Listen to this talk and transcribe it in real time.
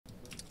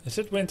Is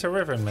it Winter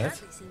River, mate?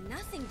 Hardly see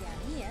nothing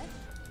down here.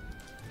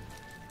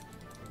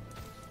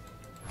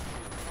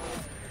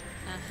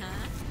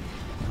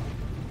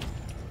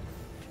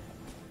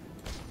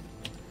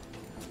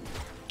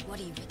 What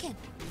do you reckon?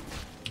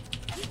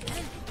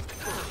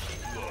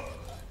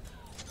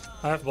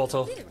 I have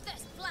bottle.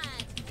 First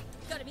blood.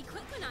 Gotta be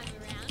quick when I'm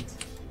around.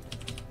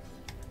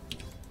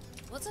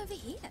 What's over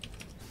here?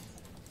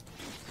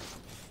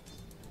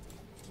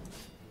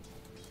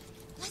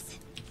 Listen.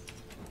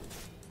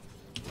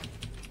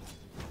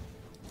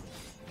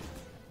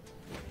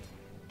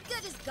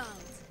 Good as gold.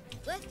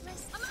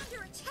 Worthless. I'm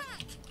under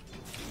attack.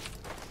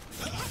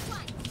 That's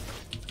one.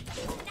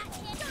 That's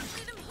it. Don't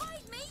let him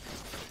hide me.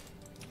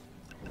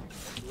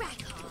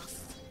 Rack off.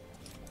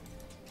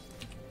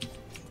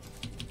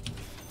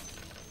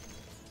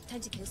 Time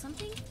to kill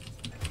something?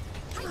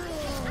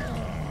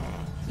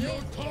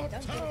 Your top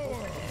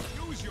tower!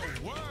 Use your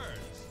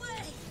words!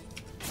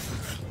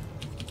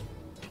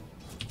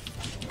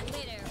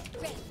 Litter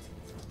rip.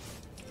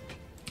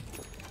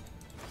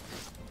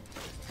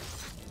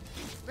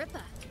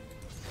 Ripper.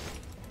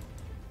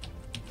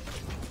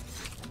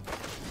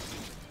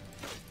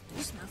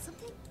 You smell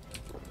something?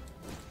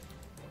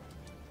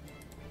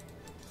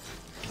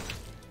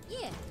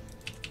 Yeah.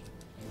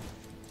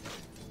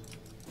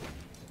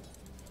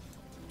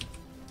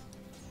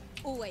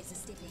 Always a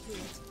step ahead.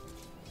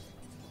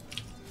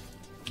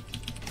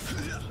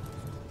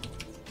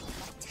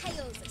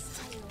 Tails a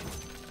sail.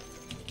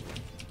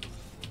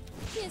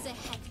 Here's a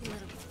happy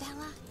little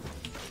fella.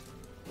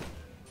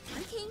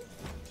 I'm king.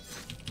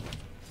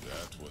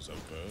 That was a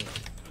bird.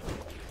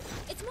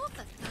 It's more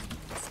for fun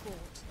than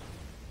sport.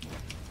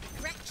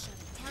 Crack shot,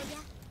 I tell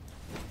ya.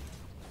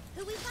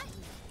 Who we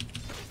fighting?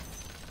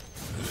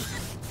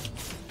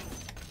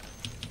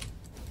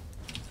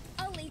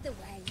 I'll lead the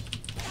way.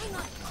 Hang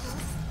on, of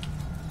course.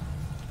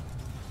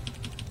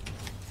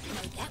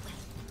 No, that way.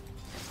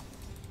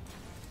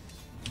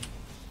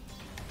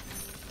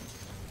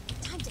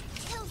 Time to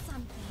kill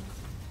something.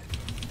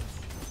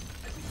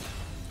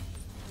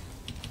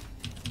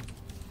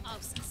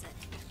 I'll suss it.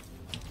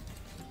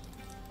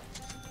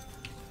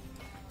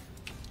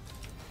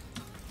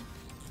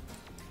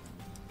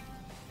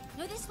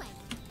 No, this way.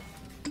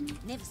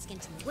 Never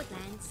skint in the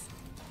woodlands.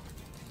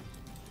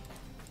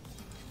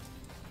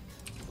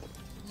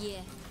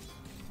 Yeah.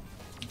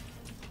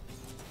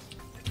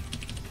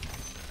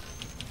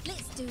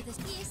 Let's do this.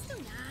 Yes, no,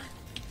 nah.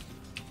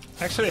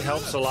 Actually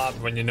helps a lot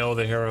when you know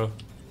the hero.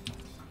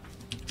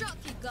 Drop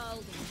your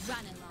gold and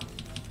run along.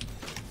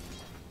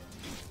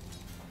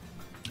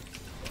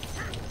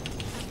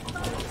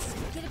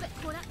 Get a bit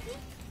caught up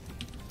here?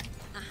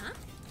 Uh-huh.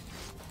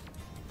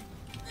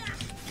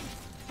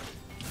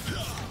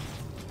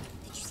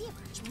 Did you see a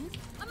punch move?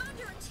 I'm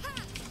under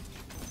attack!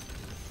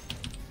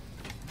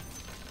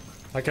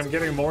 Like I'm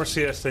getting more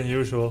CS than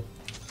usual.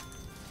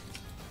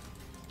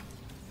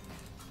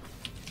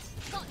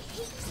 Got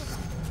heaps of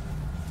them.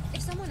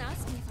 If someone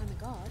asks me if I'm a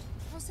god,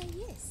 I'll say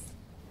yes.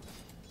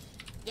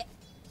 Yep.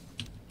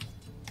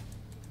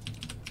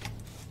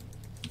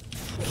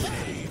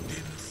 Bathed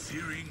in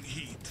searing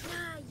heat.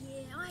 Ah,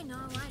 yeah, I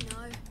know.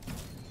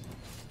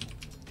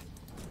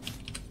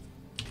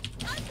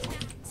 Open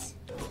that!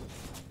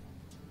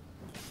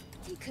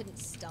 You couldn't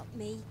stop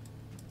me.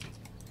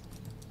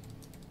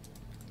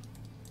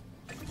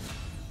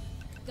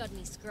 Got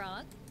any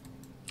scrog?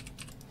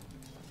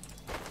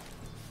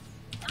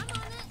 I'm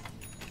on it!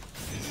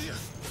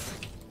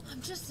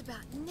 I'm just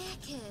about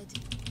naked.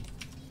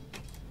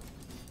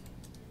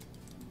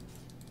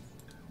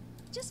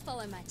 Just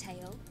follow my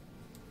tail.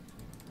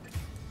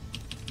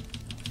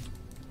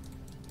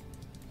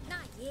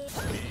 Not yet.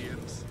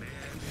 Being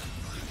snared in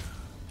fire.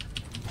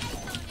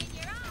 Acorn in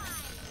your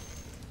eye!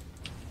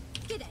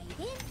 G'day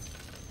then.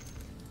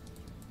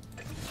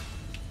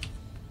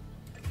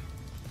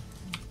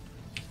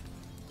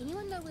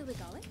 Anyone know where we're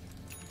going?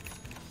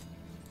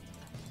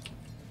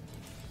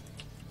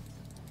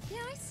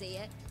 Yeah, I see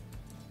it.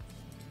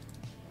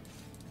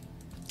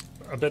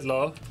 A bit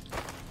low.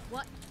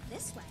 What?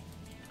 This way?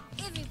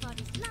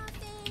 Everybody's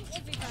laughing,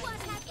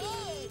 everybody's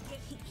happy.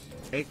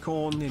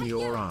 Acorn in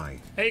your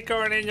eye.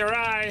 Acorn in your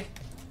eye.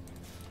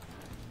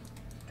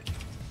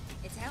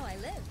 It's how I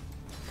live.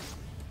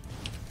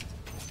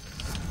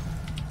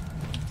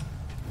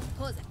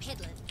 Pause a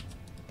peddling.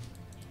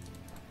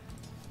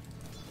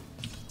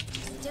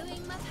 Just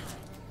doing my part.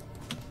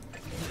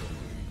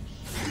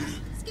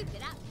 Scoop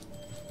it up.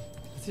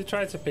 Did you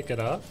try to pick it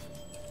up?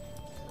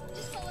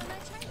 Just follow my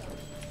trail.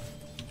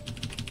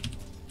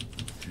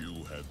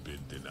 You have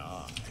been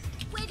denied.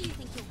 Where do you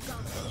think you're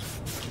going?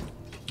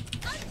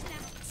 Open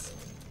it.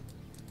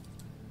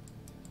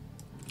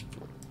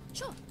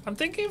 Sure. I'm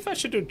thinking if I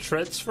should do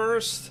treads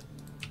first,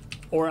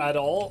 or at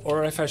all,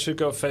 or if I should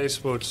go face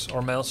boots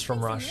or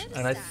maelstrom rush.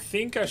 And I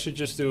think I should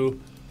just do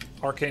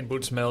arcane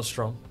boots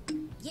maelstrom.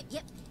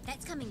 Yep.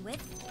 That's coming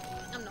with.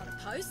 I'm not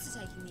opposed to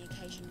taking the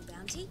occasional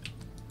bounty.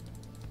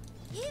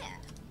 Yeah.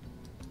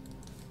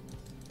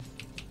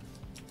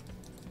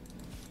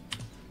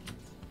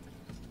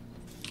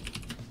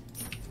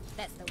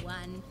 That's the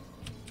one.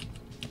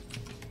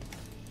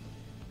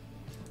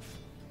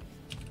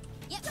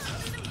 Yep,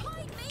 don't even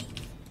hide me.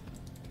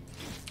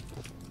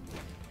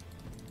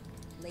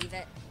 Leave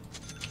it.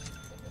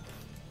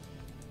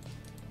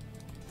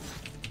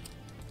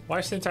 Why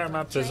is the entire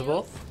map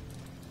visible?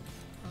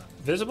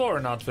 Visible or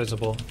not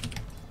visible?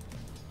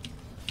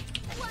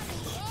 Bloody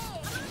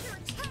hell! I'm under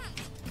attack.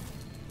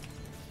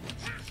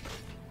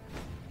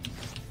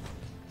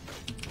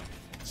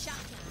 Shut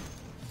down.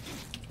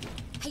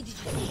 Hey, did you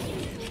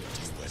see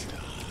just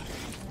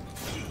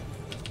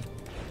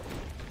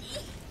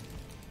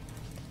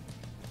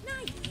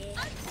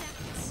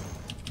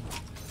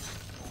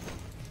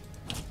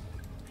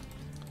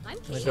I'm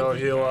Let me go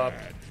heal up.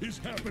 What is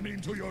happening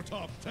to your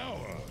top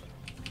tower?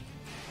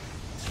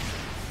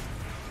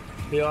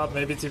 Heal up,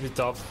 maybe TP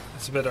top.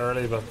 It's a bit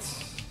early, but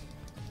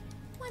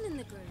one in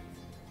the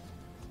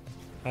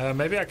groove.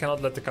 maybe I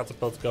cannot let the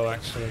catapult go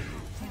actually.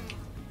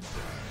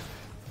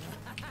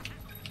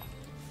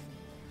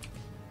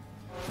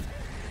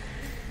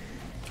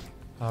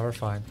 Oh, we're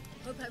fine.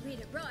 Hope I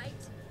read it right.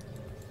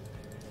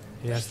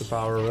 He has the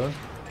power rune.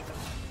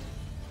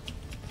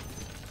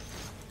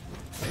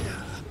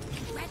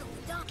 Rattle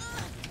the dog.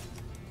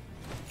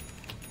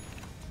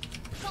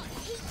 Got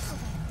heaps of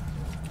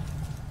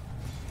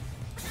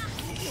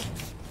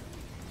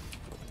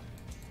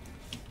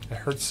It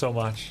hurts so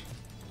much.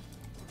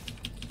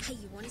 Hey,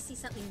 you want to see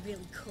something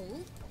really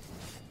cool?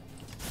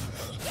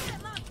 Get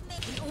him off me!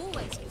 He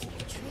always gives me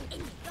a treat. In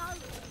you go!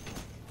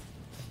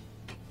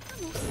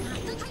 I'm all smart.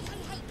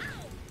 Hey,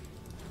 ow!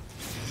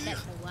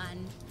 That's the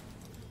one.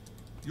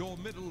 Your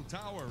middle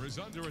tower is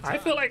under attack. I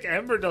feel like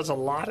Ember does a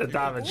lot of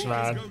damage,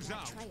 man. Goes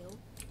out. Trail.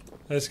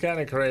 It's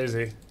kind of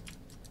crazy.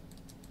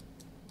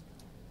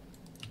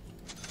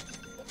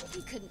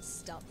 You couldn't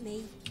stop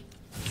me.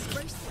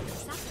 Spruce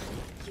this up.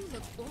 You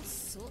look all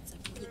sorts of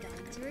you're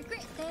going to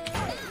regret this.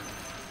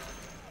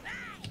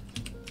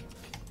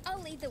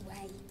 I'll lead the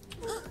way.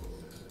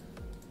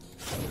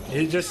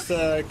 He just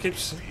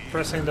keeps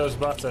pressing those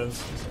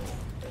buttons.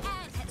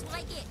 And that's what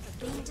I get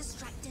for being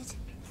distracted.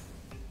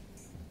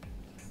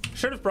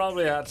 Should have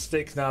probably had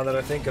stick now that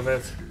I think of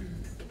it.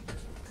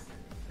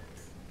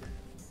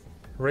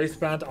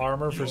 Wraithband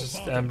armor versus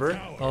Ember.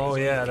 Oh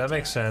yeah, that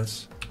makes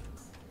sense.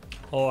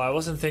 Oh, I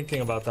wasn't thinking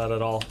about that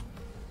at all.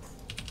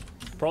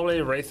 Probably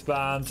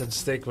Wraithband and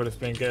stick would have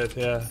been good,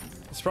 yeah.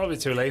 It's probably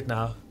too late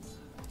now.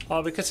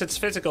 Oh, because it's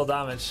physical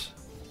damage.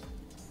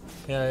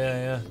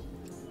 Yeah.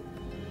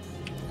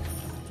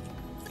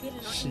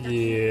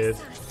 Shit.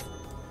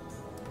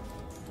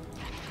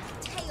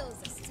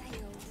 Tails are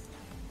stale.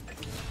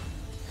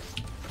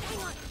 Hang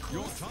on.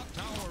 Your top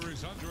tower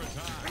is under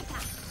attack.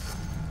 Ripper.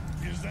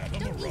 Is that a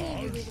Don't you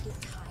mirage? ever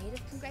get tired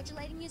of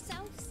congratulating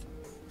yourselves?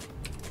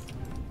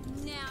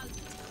 Now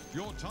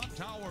Your top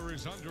tower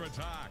is under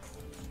attack.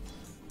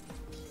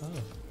 Oh.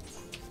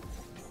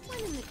 one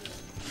in the group.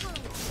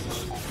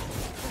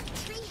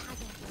 Tree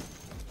hugger.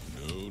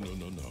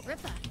 No.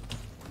 Ripper.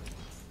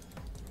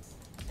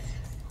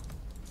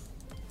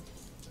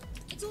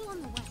 It's all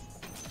on the way.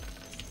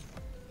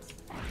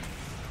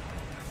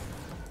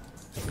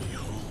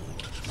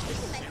 We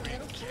can make a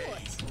little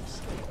fort.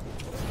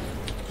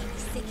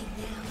 Singing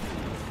now.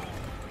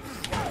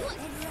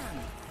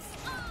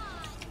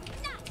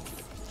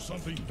 Nuts!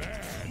 Something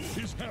bad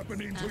is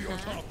happening to your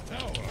top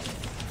tower.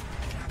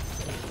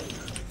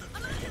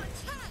 I'm under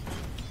attack!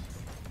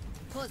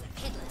 Pause a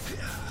peddler.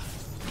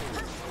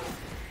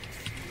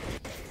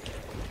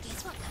 Guess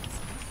what comes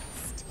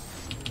next?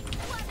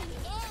 What an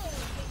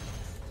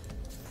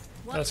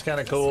egg! That's kind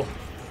of cool.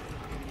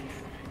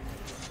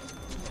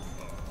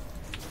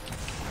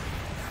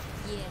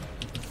 Yeah.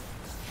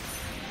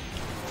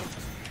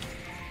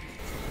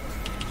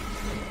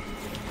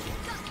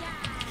 Gotcha!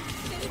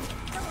 Dude,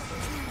 come on.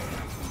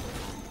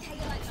 How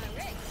you like my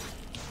rig?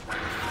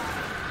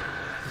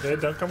 Okay,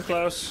 don't come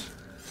close.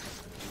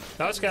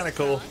 That was kind of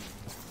cool.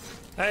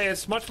 Hey,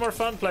 it's much more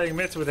fun playing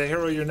mid with a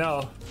hero you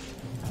know.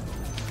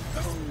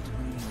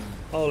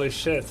 Holy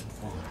shit.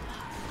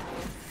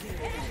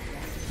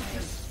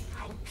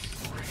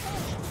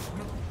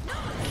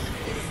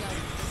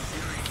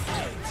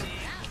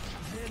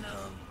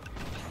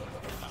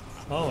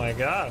 Oh my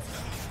god.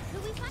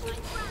 Will we find my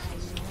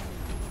crash?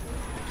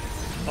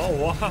 Oh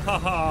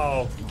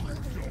wow.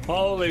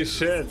 Holy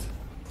shit.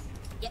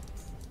 Yep.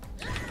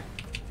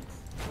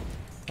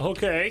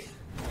 Okay.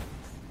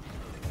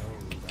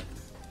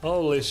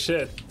 Holy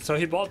shit. So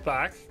he bought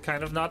back,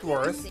 kind of not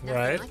worth, Nothing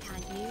right? I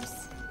can't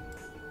use.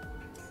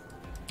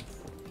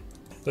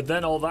 But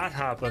then all that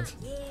happened.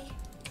 Yeah.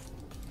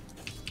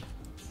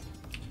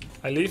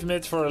 I leave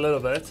mid for a little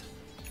bit.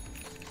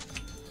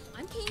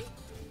 I'm king.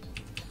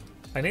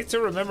 I need to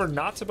remember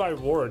not to buy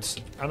wards.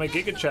 I'm a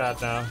Giga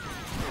Chat now.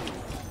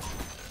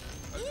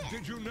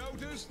 Did you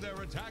notice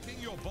they're attacking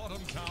your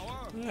bottom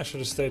tower? Yeah, I should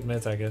have stayed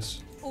mid, I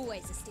guess.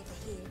 Always a step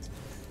ahead.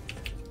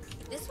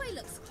 This way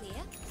looks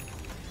clear.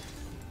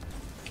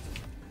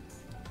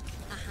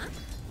 Uh-huh.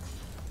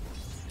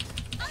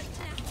 Open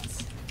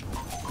it.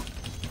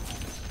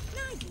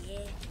 Nah,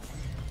 yeah.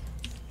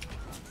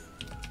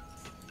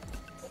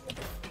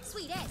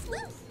 sweet ass. Woo!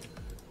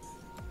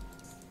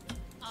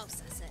 I'll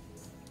suss it.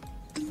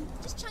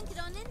 Just chunk it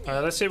on in there.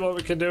 Alright, let's see what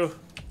we can do.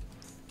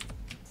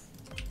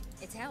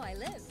 It's how I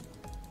live.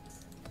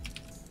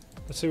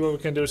 Let's see what we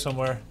can do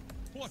somewhere.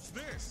 What's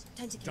this?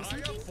 Time to do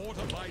Dire something?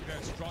 fortified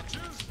their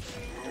structures?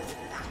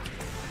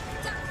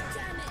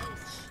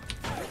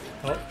 Damage!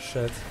 Oh,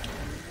 shit.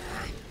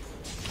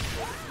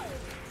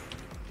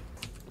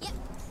 Yep.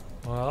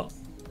 Well,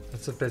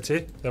 that's a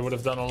pity. That would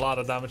have done a lot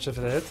of damage if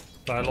it hit,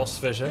 but I lost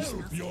vision.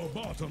 Help your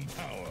bottom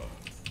tower.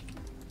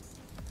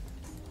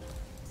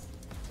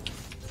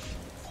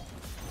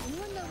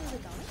 Anyone know where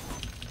we're going?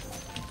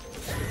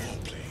 Your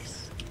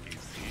place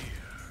is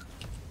here.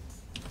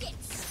 Get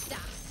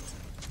stuffed.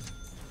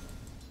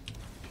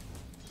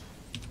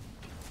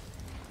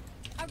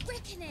 A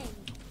reckoning.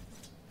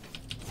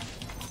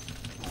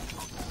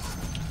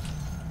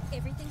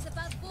 Everything's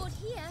above board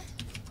here.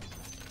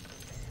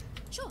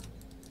 Sure.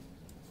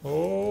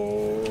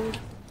 Oh.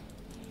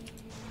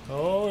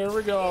 Oh, here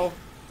we go.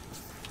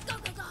 Go,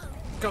 go, go.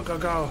 Go, go,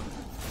 go.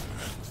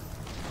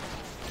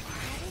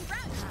 Adding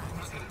route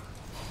cards.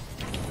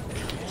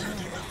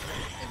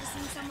 Ever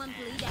seen someone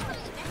bleed out?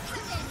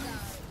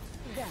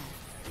 Go.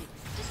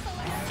 Just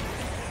follow her.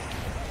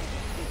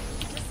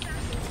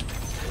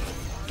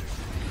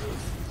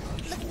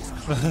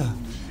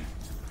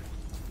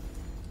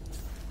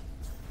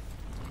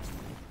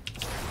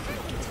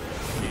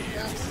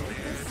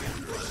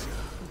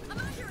 I'm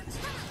under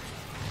attack.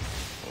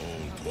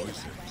 All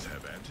poisons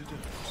have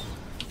antidotes.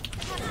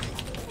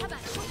 How about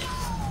nice.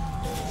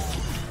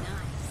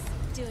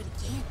 Do it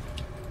again.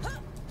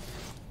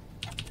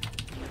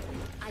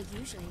 I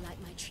usually like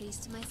my trees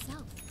to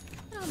myself,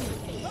 but I'll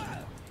move it.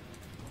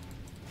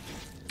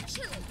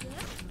 Chill it,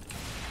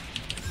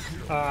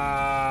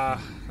 yeah?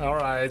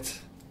 Alright.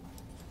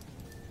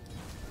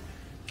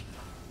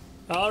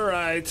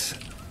 Alright.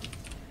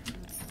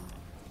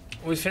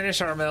 We finish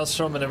our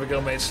Maelstrom and then we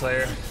go Mage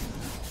Slayer.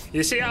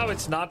 You see how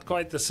it's not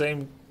quite the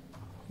same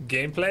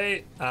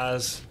gameplay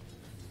as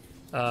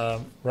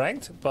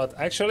ranked, but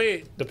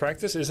actually the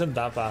practice isn't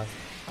that bad.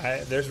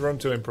 There's room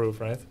to improve,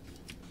 right?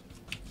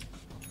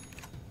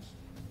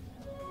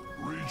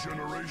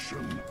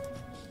 Regeneration.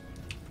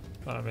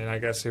 I mean, I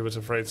guess he was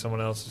afraid someone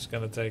else is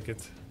gonna take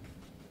it.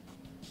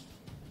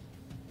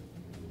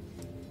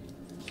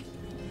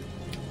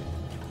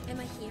 Am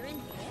I here in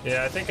here?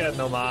 Yeah, I think I had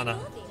no mana.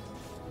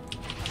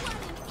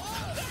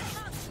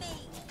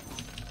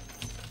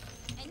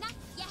 Enough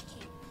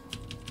yakking.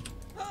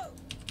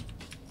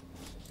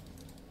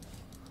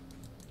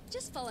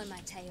 Just follow my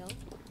tail.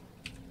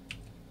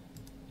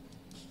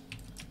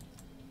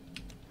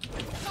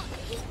 Got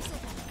heaps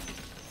of them.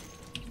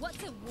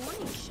 What's a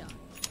warning shot?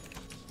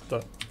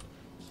 The-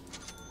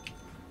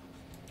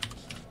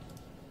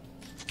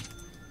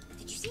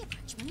 Did you see a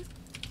punch move?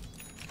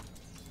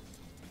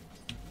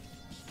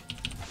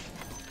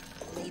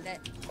 Leave it.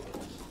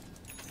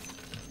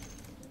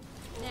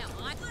 Now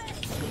I.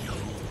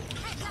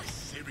 Hey, look.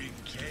 Searing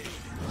cave.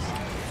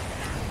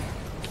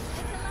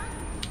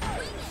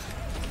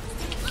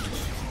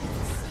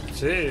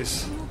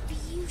 Jeez. More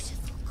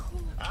beautiful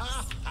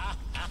corpse.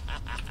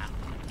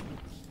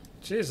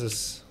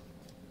 Jesus.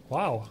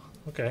 Wow.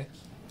 Okay.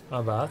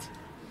 Not bad.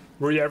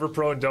 Were you ever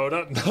pro in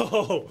Dota?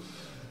 No.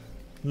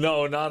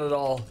 No, not at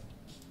all.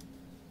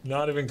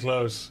 Not even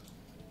close.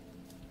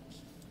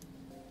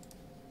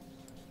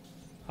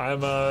 I'm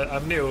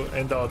new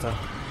in Dota.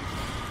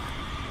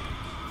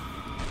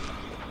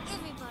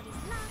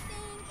 Everybody's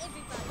laughing.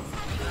 Everybody's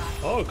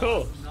happy. Oh,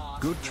 cool.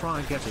 Good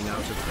try getting out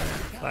of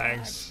there.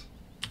 Thanks.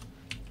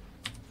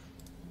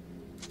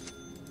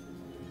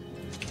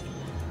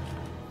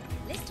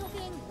 Less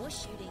talking, more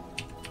shooting.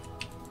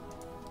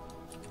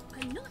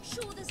 I'm not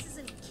sure this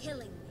isn't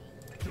killing me.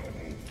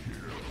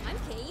 I'm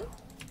keen.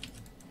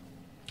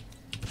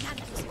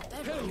 Gotta do some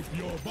better. Help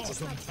your I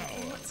just bottom like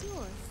thinking, tower. what's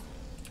yours?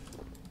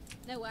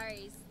 No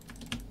worries.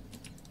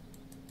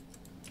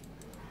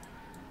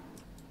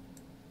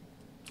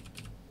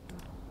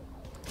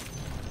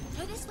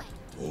 Go this way.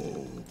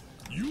 Oh,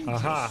 you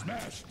Aha. just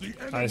smashed the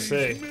I enemy's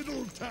see.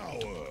 middle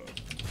tower.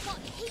 Got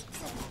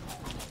heaps of them.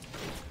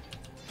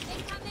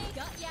 Incoming.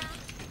 Got ya.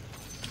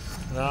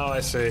 Now I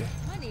see.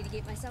 I need to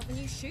get myself a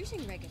new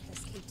shooting rig if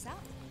this keeps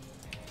up.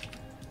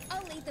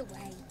 I'll lead the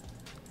way.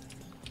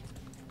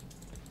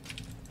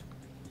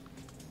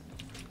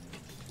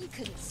 You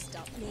couldn't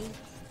stop me.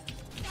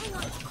 Hang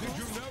on, Did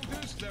you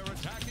notice they're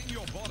attacking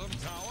your bottom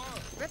tower?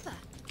 Ripper,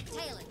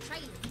 tail and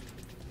trailer.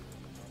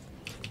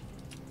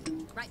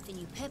 Right for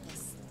new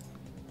purpose.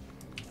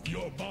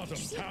 Your bottom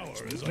tower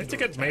is I need to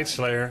under get Mage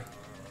Slayer.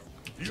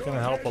 It's gonna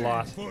help a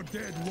lot. For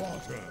dead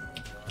water.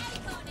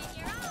 Acorn in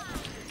your eye.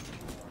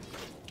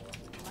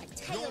 My Your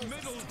tail's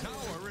middle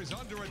tower is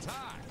under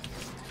attack.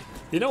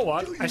 You know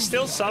what? I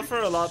still suffer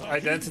a lot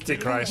identity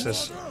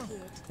crisis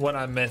when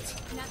I'm mid.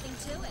 nothing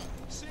to it.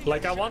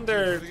 Like, I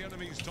wonder, The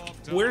enemy's top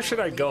tower. where should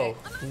I go?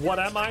 What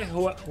am I?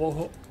 Who? A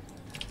forest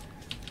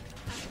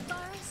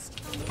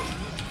from the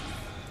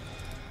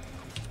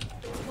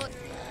What?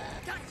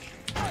 Got it.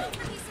 Oh,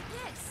 piece of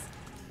piss.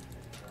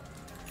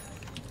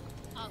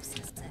 boss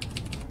has it.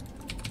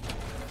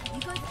 You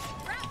go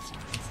crouch.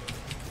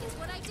 Here's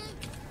what I do.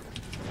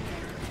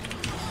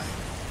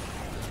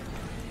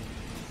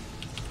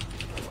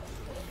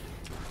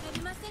 Maybe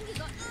my finger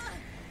got.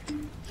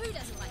 Who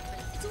doesn't like it?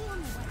 It's all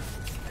on the way.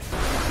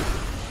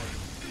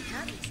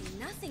 Can't see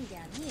nothing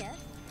down here.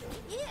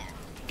 Yeah.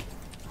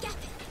 Gap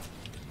it.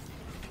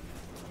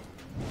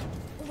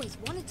 Always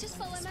wanted to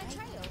follow my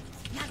trail.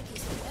 Now the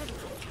piece of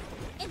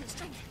the in the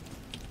string.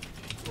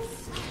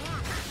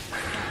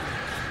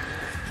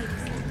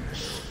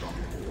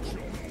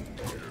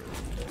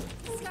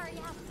 Scurry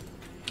out.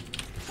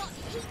 Got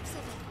heaps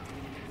of it.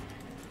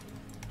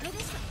 Go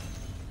this way.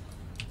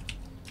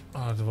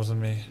 Oh, that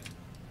wasn't me.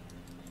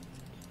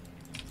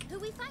 Who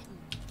we fighting?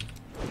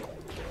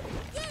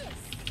 Yes!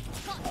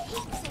 Got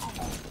heaps of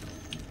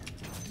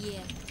it.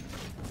 Yeah.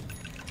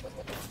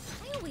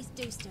 I always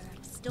do stir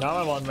up stuff. Now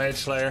I want Mage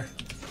Slayer.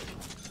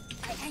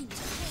 I aim to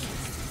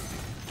please.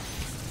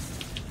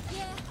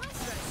 Yeah, I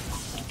throw.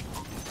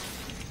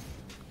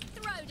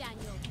 Throw down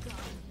your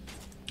gun.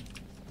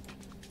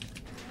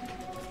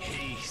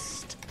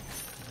 Haste.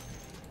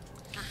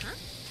 Uh-huh.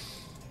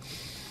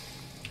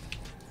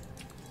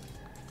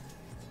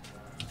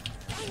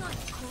 Hang on,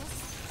 of course.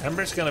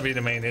 Ember's gonna be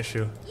the main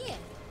issue. Yeah.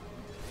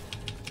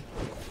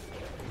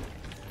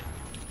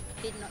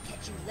 Did not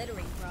catch you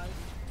littering, bro.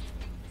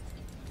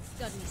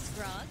 Got me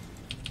scrog.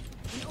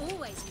 And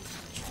always use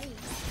my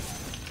trees.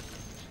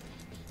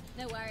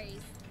 No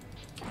worries.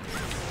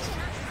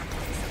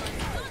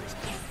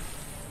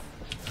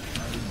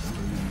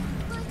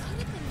 Like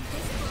anything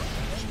invisible.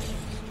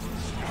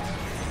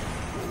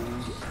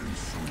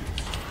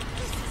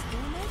 This is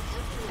almost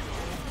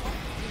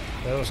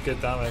complete. That was good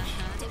damage.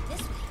 Do it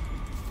this way.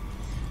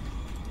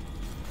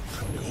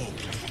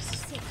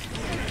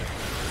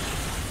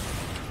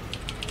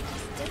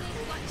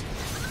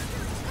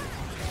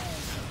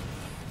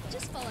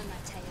 Just follow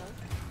my tail.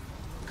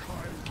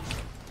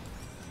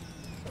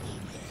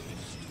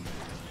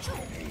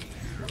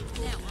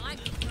 Now I'm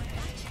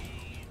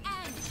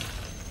and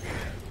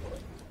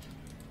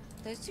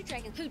those two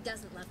dragons. Who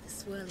doesn't love the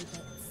swirly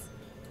bits?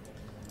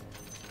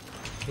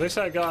 At least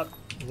I got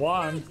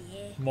one Oh,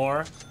 yeah.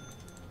 more.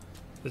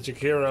 The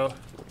Jakiro.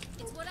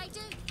 It's what I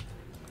do.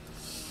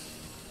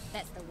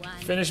 That's the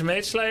one. Finish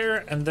Mage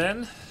Slayer and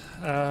then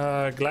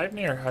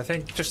Gleipnir. I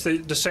think just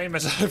the same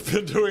as I've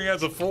been doing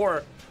as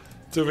before,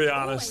 to be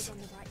honest.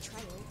 Always on the right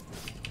trail.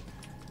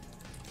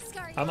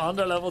 Scurry I'm on.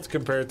 underleveled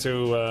compared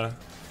to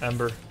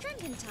Ember.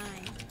 Drinking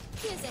time.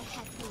 Here's a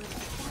happy little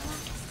fella.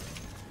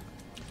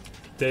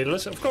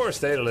 Daedalus? Of course,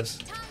 Daedalus.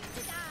 Time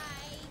to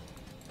die.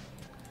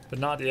 But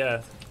not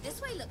yet.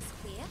 This way looks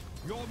clear.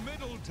 Your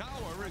middle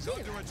tower is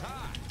under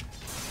attack.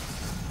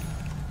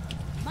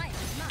 Might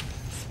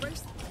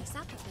spruce the place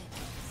up a bit.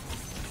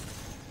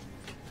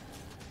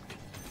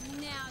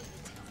 Now you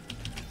tell me.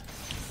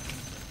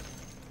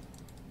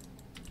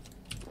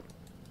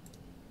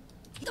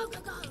 Go, go,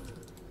 go!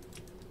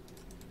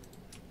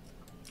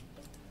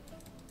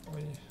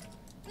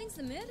 When's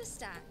the murder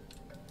start?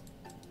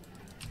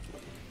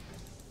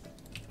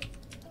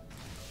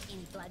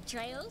 Any blood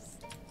trails?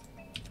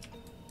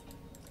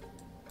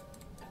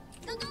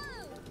 Go, go!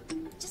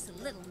 Just a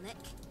little nick.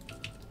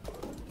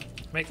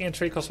 Making a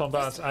tree costs 1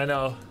 bounce. I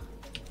know.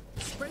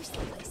 Spruce the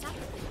place up a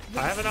bit.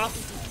 I have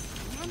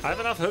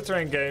enough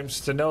Hootering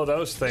games to know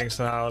those things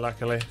now,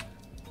 luckily.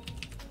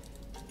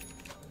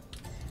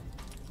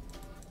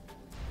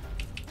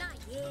 Not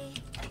yet.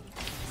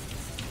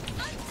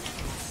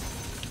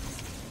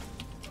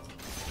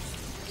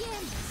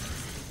 Yeah.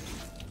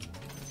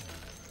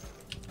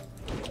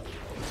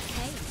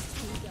 Hey,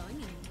 keep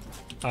going.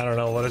 I don't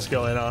know what is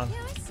going on.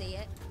 Yeah, I see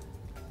it.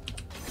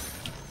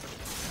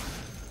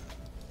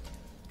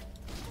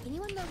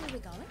 Anyone know where we're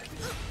going?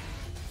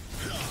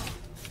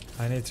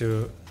 I need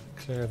to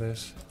clear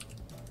this.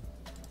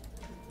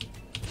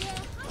 Yeah,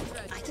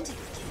 I can take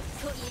it.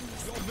 Put you in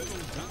Your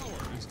middle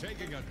tower is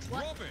taking a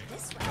what? drubbing.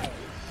 This way.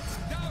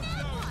 Douse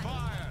those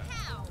fires.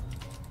 How?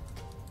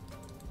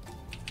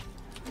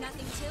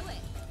 Nothing to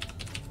it.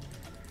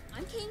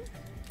 I'm king.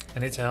 I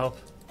need to help.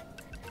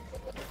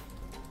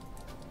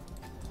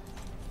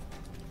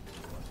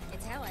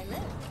 It's how I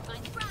live.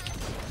 Find the branch.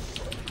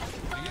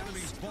 The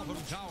enemy's bottom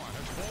tower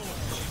has fallen.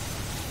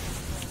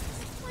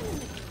 One in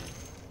the room.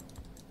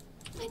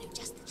 I know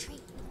just the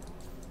tree.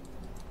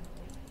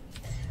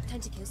 Time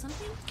to kill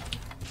something?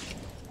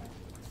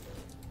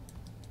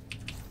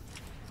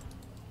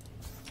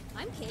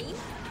 I'm keen.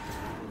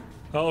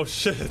 Oh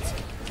shit.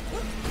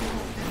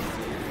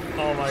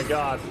 Oh my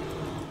god.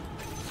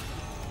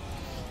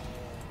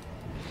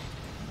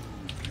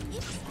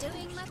 It's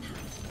doing my part.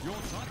 Your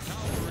top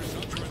tower is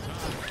under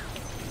attack.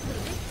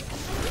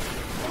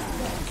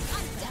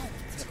 I'm done.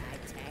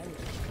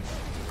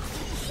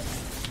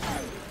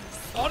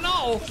 Oh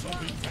no!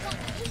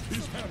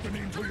 Is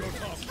happening to your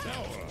top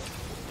tower.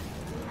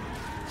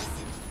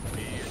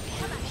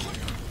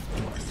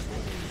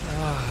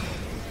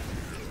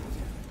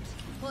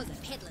 Pause a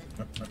peddling.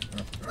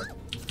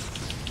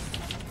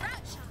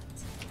 Crouch shot.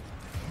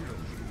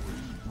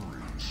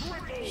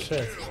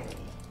 Shit.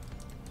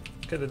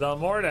 Could have done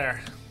more there.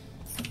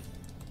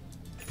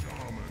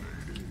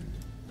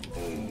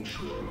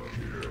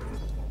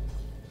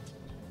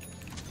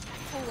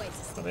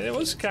 Always. I mean, it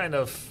was kind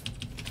of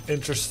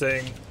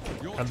interesting,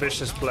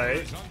 ambitious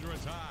play.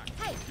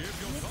 Hey,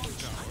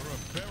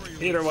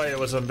 Either way, it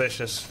was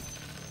ambitious.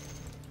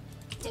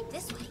 dip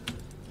this way.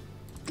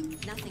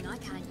 Nothing I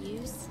can't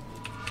use.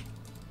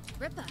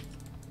 Ripper.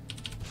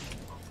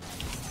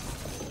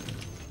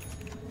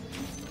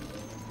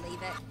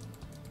 Leave it.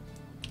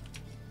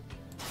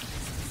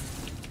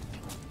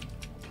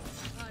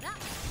 Hold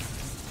up.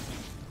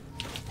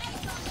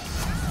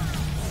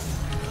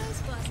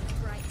 Always was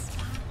a bright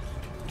spark.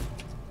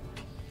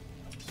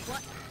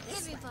 What?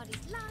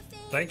 Everybody's laughing.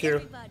 Thank you.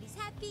 Everybody's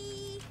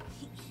happy.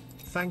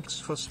 Thanks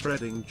for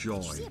spreading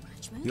joy. See a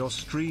branch move? Your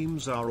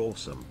streams are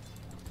awesome.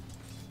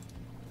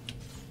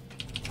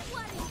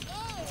 What an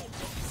egg!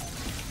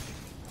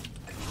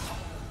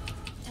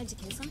 Time to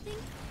kill something?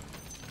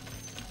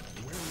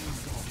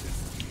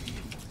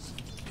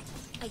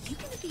 Are you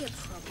gonna be a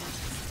problem?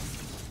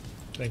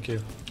 Thank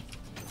you.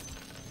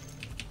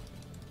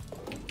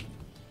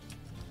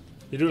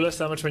 You do less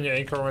damage when you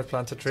anchor with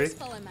planted tree. Just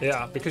follow my Yeah,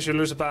 tail. because you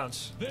lose a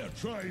bounce. They're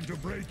trying to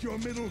break your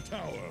middle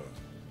tower.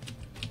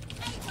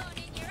 Acorn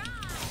in your eye!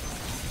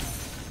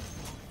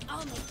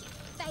 I'll make you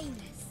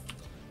famous.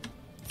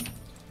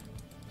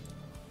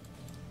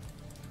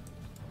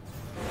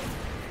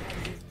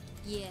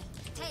 Yeah,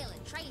 tail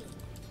and trailing.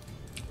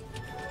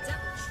 Double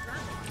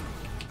trouble.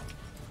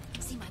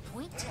 See my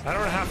point? I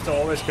don't have to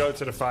always go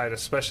to the fight,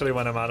 especially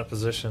when I'm out of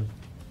position.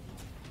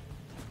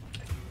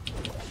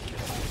 It's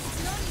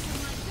not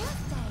even my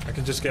birthday. I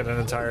can just get an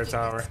entire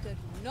tower. It's good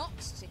not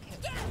to kill.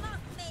 Get off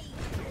me!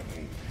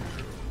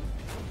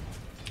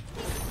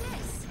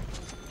 Yes,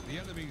 The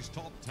enemy's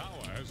top tower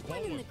has one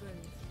in fallen. the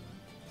groove.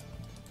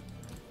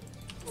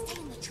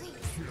 Stay in the trees.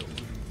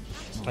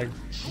 Like,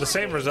 the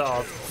same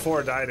result.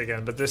 4 died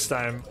again, but this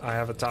time I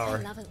have a I tower.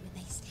 love it when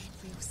they stand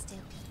real still,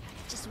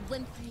 just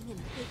whimpering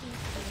and begging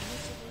for their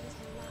miserable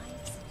little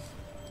lives.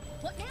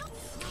 What now?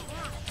 Flat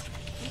out.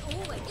 And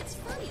always, it's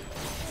funny.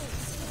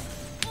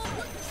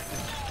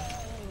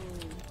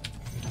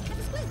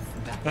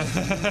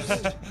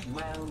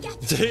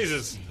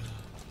 Jesus.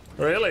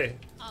 Really?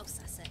 I'll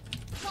suss it.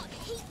 Got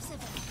heaps of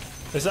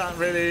it. Is that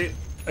really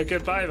a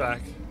good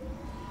buyback?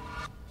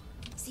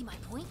 See my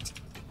point?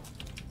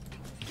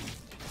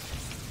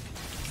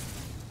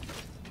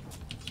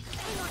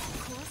 Hang on,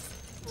 of course.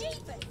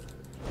 Jeepers!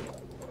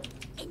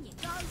 In you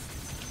go.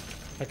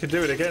 I could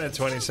do it again in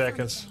 20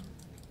 seconds.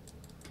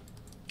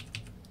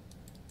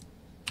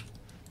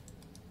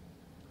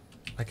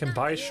 I can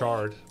buy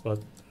shard, but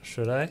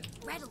should I?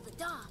 Rattle the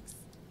dogs.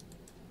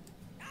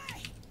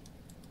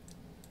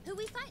 Who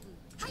we fighting?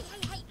 Hey,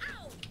 hey, hey,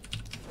 ow!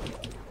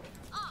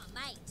 Aw,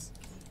 mate.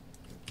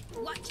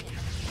 Watch it.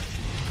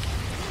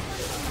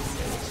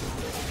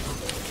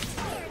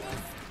 There it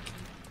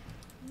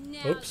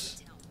is. Now Oops.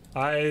 you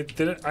tell me. I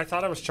didn't. I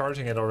thought I was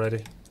charging it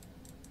already.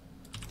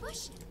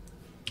 Push it.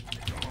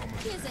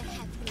 Here's a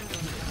happy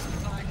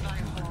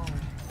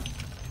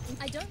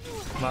I don't know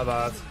if My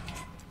bad.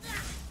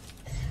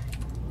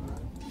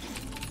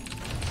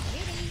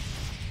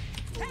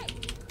 Hey!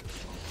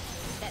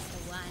 That's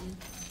the one.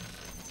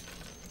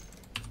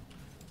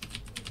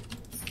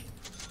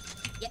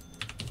 Yep.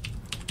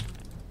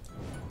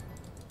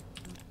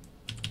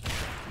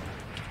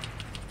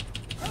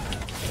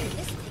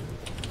 This way.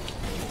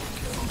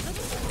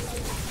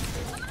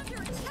 I'm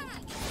under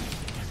attack!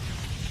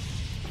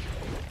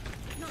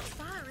 Not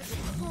far, is it?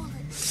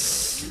 Fallen.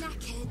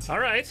 Knackered.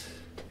 Alright.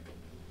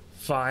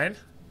 Fine.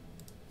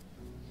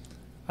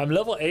 I'm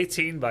level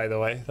 18, by the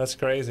way. That's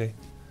crazy.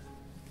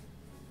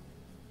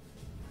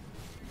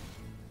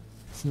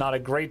 It's not a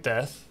great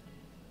death.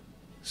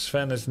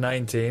 Sven is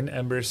 19,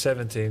 Ember is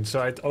 17.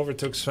 So I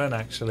overtook Sven,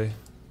 actually.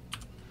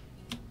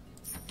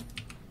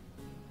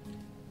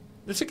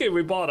 It's okay,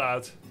 we bought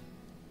out.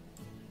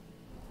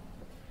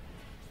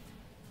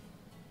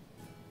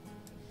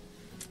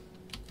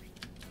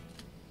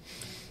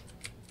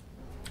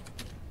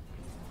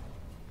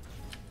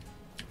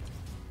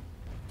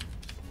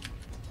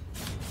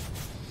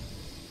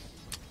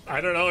 I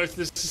don't know if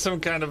this is some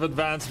kind of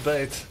advanced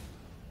bait.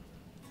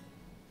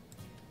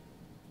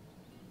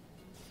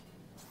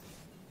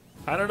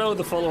 I don't know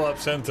the follow-up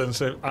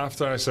sentence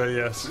after I say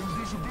yes.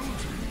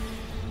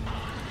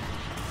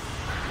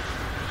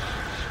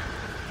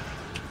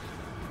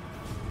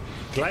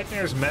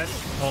 Gleipnir's met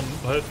on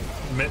hood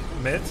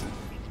mid.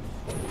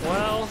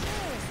 Well,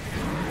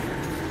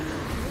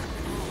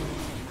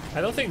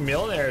 I don't think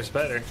Mjolnir is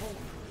better.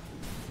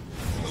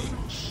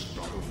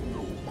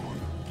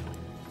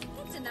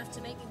 It's enough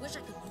to make me wish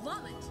I could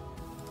vomit.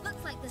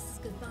 Looks like this is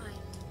goodbye.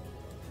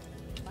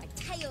 My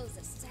tails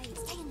are staying.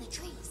 Stay in the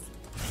trees.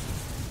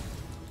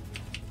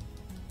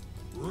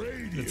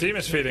 The team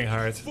is feeding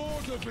hard. It's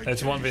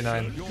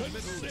 1v9. Your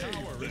middle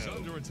tower is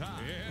under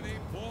attack. Any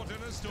port in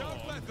a storm.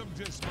 Don't let them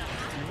dismount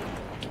you.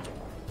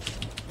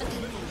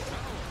 Middle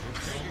tower is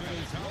taking a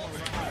tower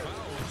and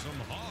foul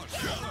some harsh.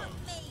 Get off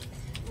me!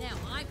 Now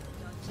I've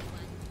got you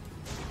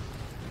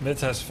one. Mid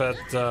has fed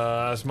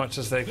as much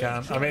as they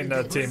can. I mean,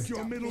 team.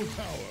 Your middle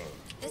tower.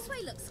 This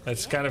way looks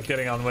It's clear. kind of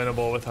getting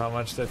unwinnable with how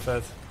much they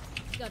fed.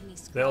 Got any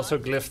They also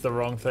scrog? glyphed the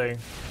wrong thing.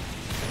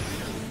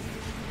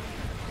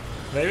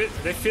 Maybe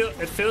they feel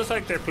it feels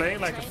like they're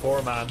playing like a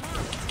 4-man. They're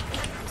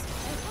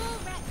all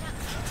wrapped up.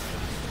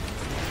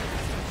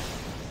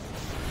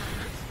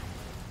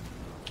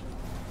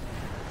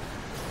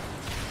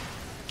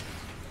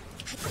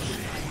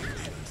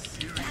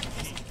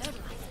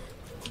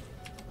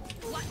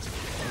 Watch.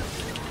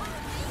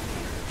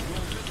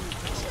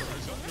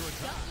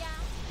 Got ya.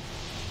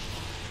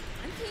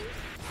 I'm king.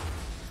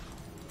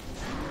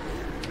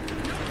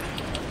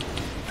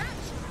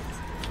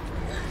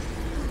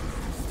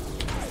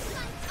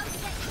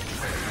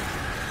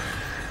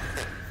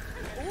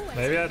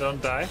 Maybe I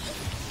don't die.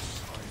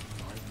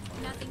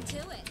 Nothing to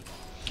it.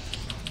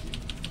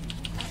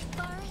 A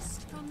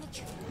forest from the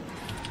tree.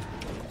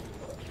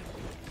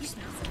 You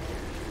smell something.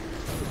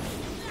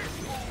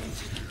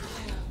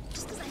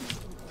 Just because I'm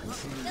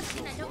doesn't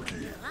mean I don't have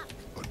any luck.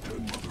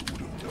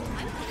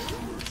 I'm kidding.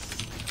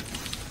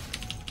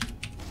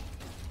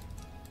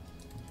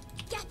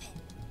 Gap it.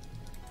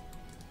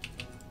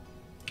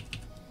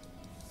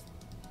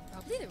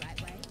 Probably the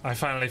right way. I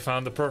finally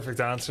found the perfect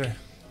answer.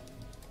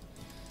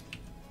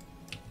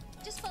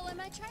 Just follow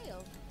my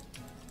trail.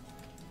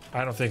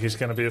 I don't think he's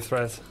gonna be a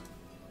threat.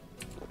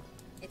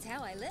 It's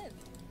how I live.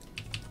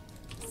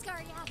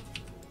 Scurry out.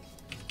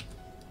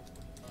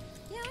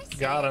 Yeah, I see.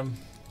 Got him.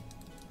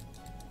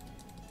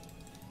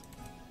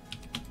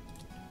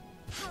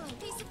 Hello,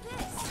 piece of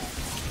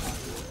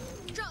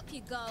piss. Drop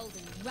your gold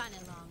and run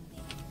along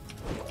then.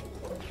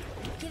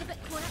 Get a bit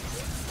caught up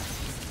here.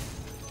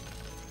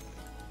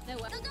 No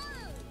way.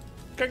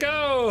 Go!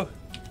 Go!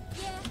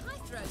 Yeah, I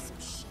throw some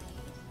shade.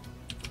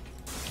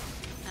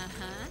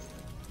 Uh-huh.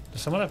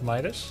 Does someone have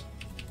Midas?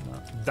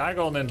 No.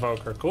 Dagon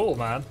Invoker. Cool,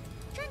 man.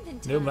 Crimson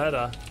New time.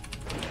 meta.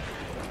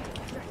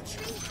 You're a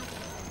tree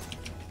hugger.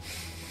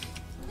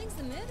 Thing's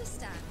the murder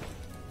star.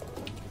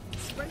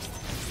 Spruce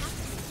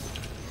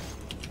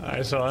happening.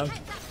 Nice one.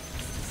 Take that.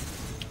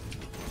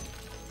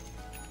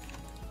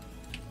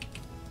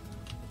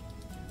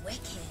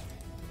 Wicked.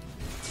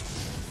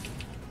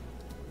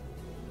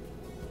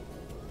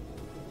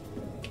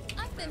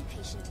 I've been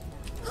patient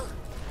enough.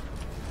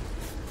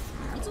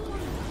 It's all on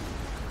me.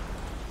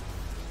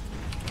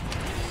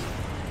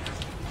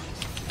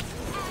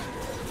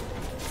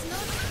 It's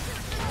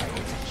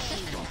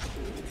not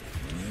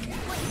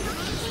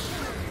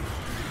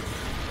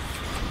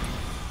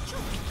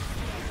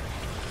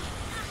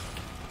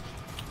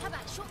how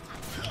about short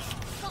time?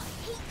 Got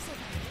heaps of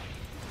them.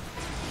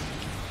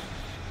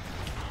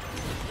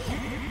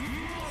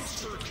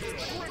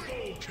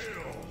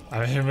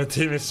 I mean, my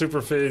team is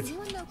super feed.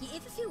 You and Loki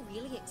ever feel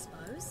really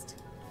exposed?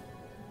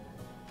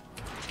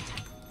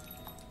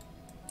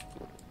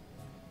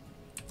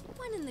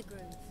 One in the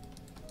groove.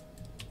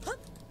 Hup.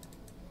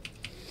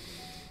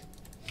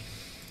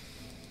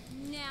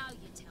 Now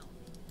you tell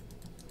me.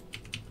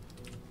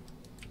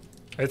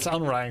 It's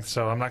unranked,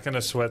 so I'm not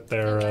gonna sweat No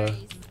their.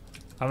 worries.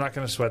 I'm not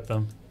gonna sweat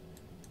them.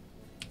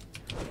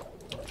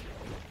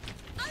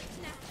 Open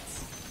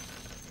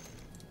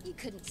You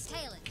couldn't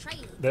scale it,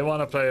 trailing. They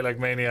want to play like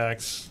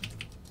maniacs.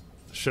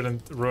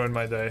 Shouldn't ruin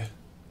my day.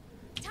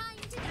 Time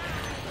to die.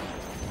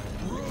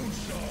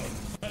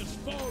 Roshan has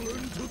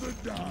fallen to the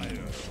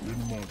dire.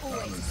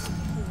 Immortality.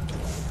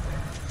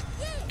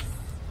 Yes.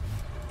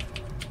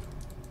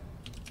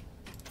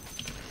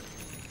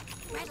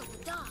 Rattle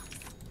the dogs.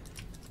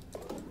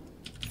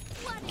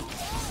 What an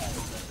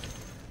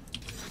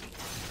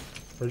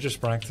We're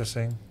just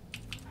practicing.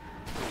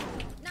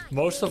 nice.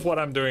 Most of what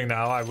I'm doing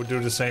now, I would do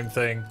the same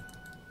thing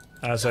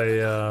as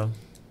a.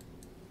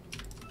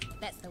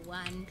 That's the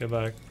one. Get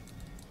back.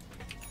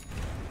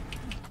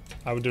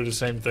 I would do the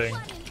same thing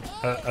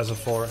What an as a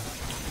 4.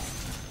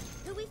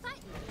 Who we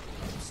fighting?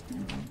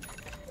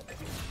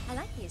 I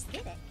like the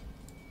aesthetic.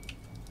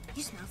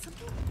 You smell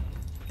something?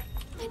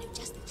 I know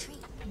just the tree.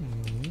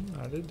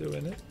 Are they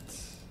doing it?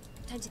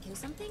 Time to kill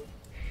something?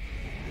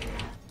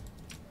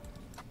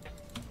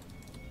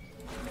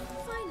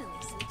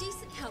 Finally, some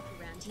decent help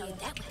around here. Oh,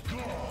 that way.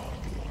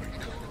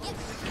 Yep.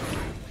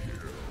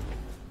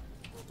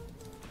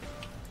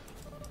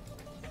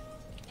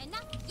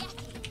 Enough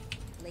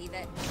yakking. Leave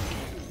it.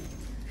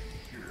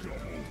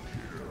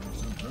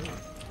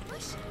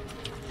 Push.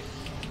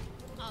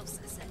 I'll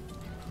suss it.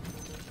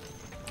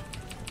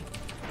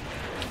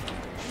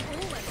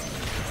 Always.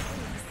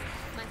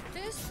 My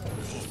first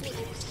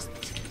thought was just the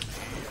truth.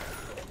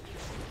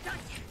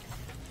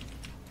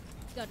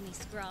 Got any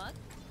scrog?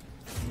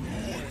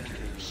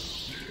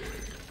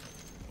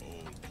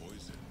 All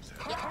poisons.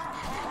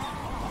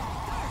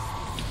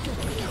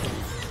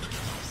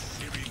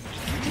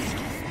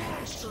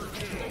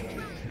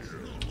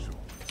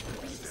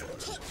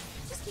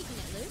 Just keeping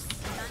it loose.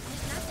 Can't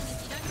hit nothing if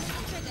you don't hit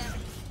the trigger.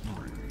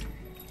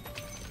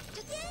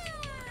 Just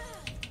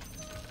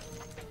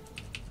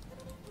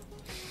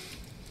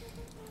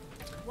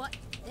What?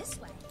 This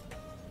way?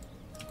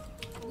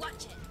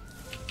 Watch it.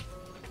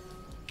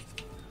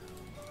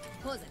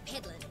 Pause a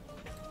peddling.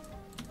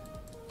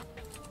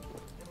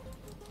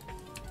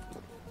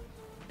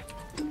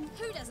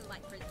 Who doesn't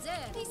like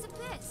preserve? Piece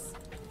of piss.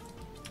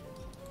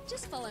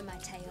 Just follow my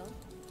tail.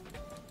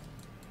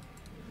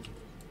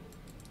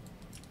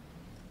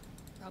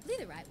 Probably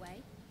the right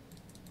way.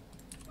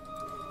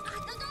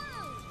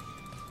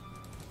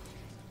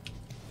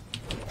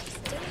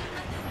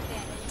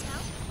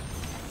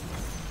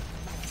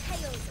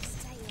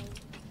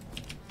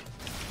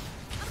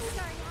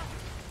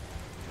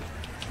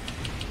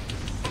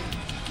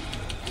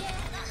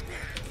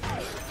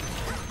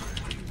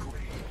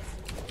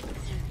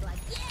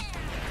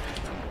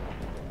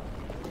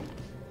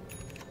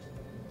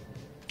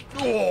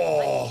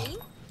 Oh,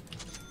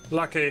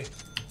 lucky.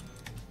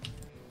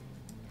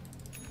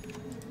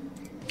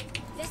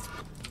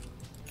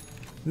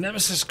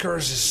 Nemesis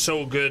Curse is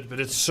so good,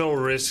 but it's so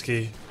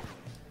risky.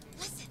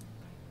 Listen.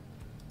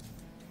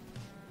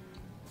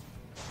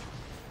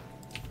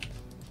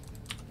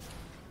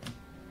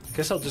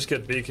 Guess I'll just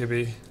get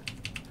BKB.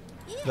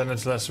 Yeah. Then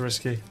it's less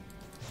risky.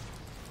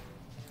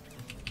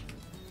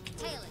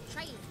 Tail it,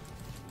 train.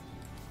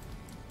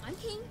 I'm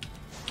king.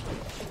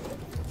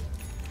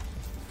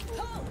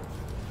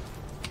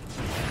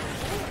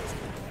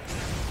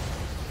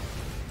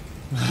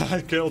 I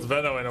killed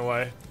Venno in a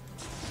way.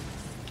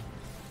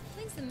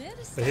 Thinks the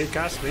murder But he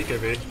cast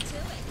BKB.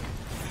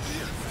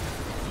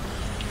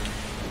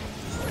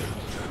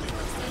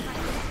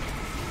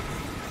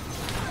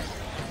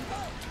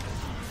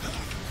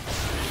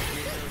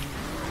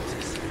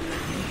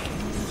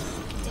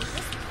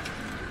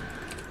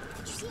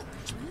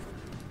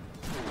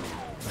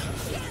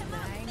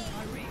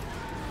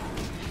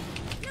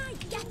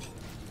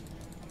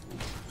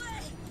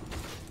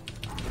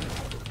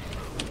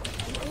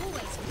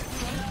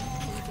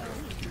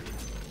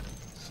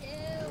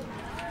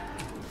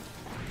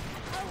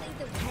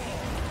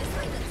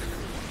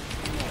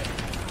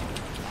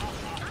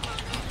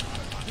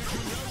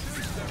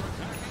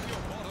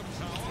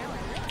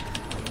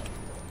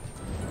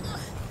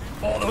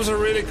 Oh, that was a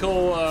really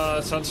cool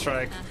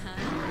Sunstrike.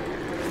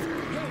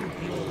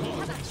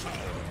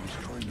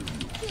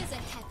 Here's a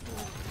happy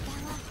little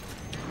fella.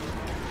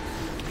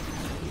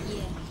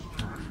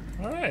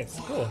 Yeah. Alright,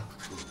 cool.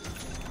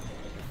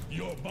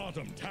 Your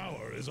bottom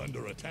tower is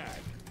under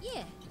attack.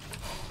 Yeah.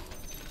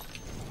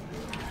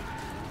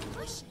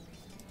 Push.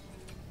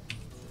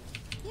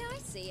 Yeah, I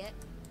see it.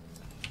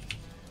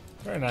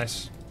 Very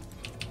nice.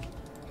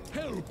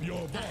 Help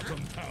your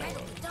bottom tower.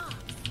 Rattle the dogs.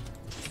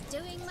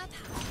 Doing my part.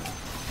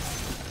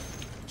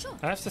 Sure.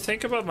 I have to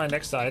think about my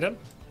next item.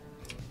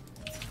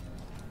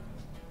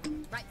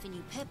 Right for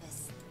new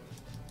purpose.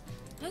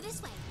 Go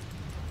this way.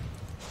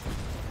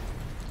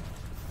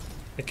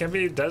 It can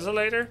be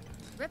Desolator.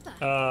 Ripper.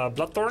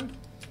 Bloodthorn.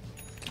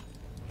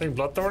 I think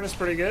Bloodthorn is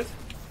pretty good.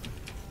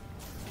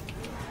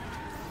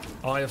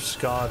 Eye of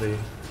Skadi.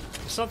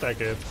 It's not that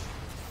good.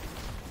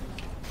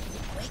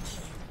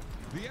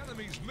 The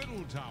enemy's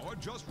middle tower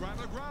just ran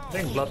aground. I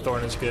think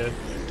Bloodthorn is good.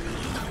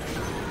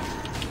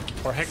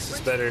 Or Hex is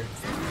better.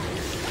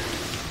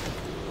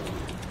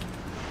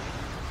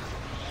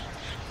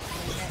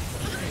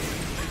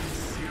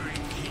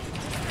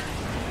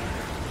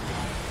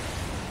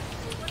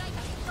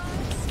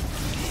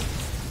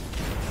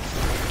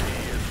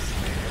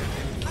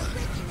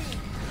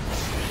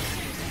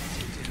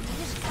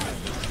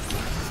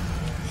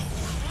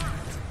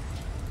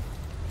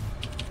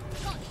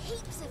 Got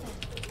heaps of it.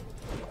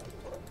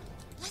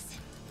 Listen.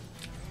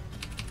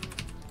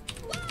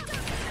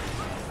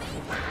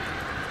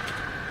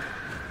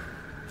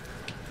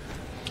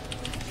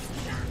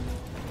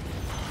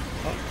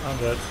 Oh, I'm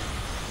dead.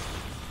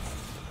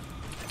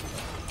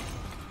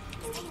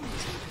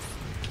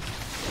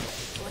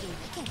 What do you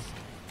reckon?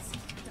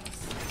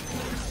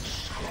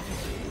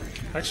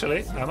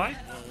 Actually, am I?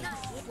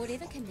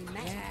 Whatever can be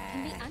made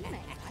can be unmade.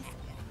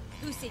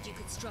 Who said you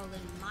could stroll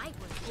in my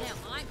wood? Now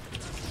I'm.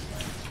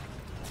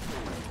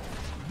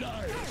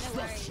 Dire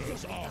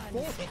structures are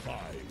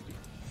fortified.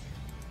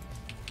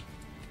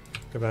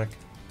 Go back.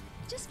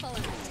 Just follow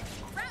me.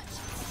 Crouch.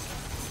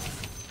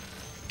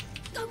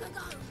 Go, go,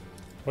 go.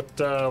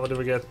 What do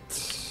we get?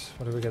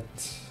 What do we get?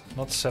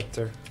 Not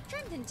Scepter.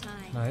 Trimmed in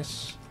time.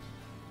 Nice.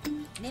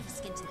 Never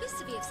skinned to this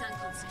to be of sound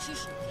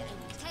constitution. You're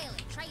only tail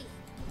and trailing.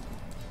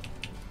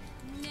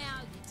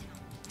 Now you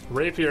tell me.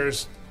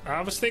 Rapiers.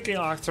 I was thinking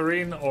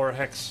Octarine or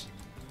Hex.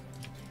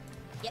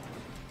 Yep.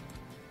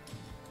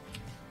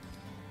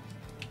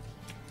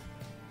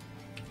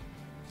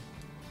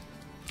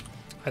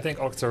 I think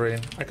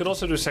Octarine. I could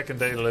also do second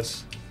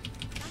Daedalus.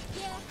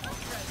 Yeah, I'll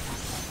throw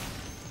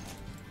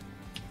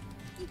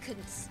that. You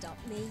couldn't stop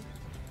me.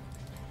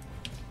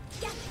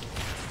 Get it.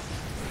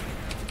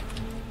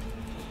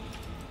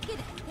 Get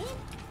it then.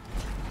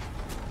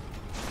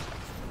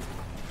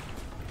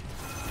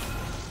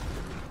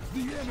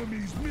 The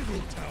enemy's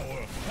middle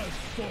tower has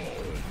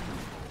fallen.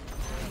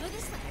 Go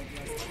this way.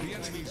 The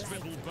enemy's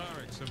middle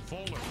barracks have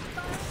fallen.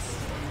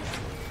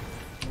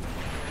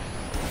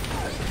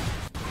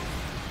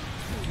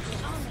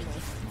 I'll make you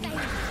fail.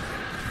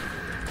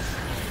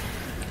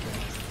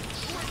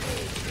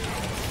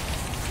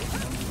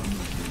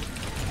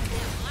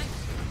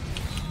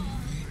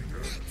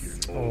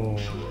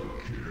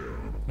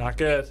 Not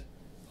good.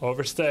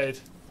 Overstayed.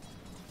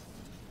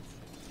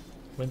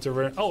 Winter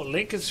Wind. Oh,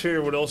 Lincoln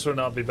Sphere would also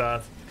not be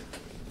bad.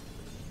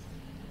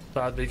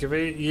 Bad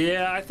BKB.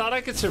 Yeah, I thought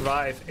I could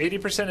survive.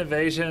 80%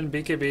 evasion,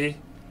 BKB.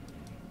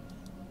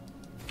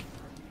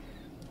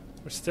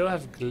 We still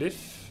have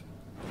Glyph.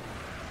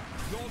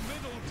 Your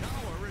middle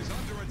tower is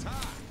under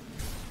attack.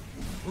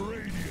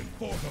 Radiant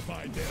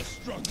fortified their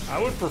structure.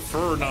 I would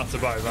prefer not to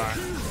buy back.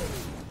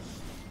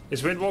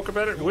 Is Windwalker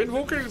better?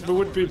 Windwalker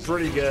would be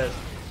pretty good.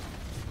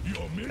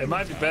 It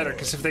might be better,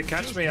 because if they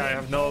catch me, I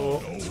have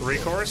no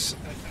recourse.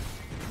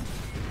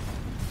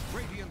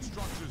 Radiant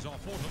structures are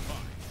fortified.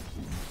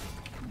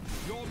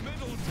 Your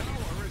middle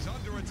tower is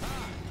under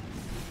attack.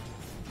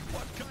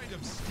 What kind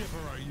of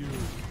skipper are you?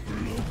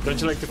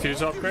 Don't you like the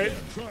fuse upgrade?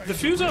 The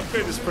fuse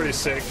upgrade is pretty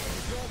sick.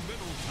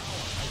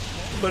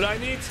 But I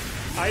need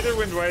either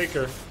Wind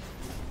Waker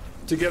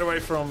to get away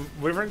from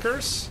Wyvern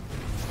Curse.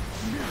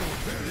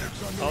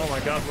 Oh my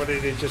god, what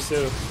did he just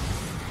do?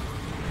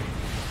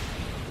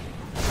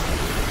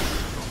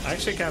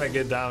 Actually kind of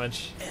good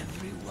damage.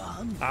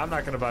 I'm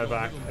not gonna buy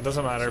back. It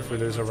doesn't matter if we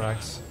lose our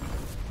Rax.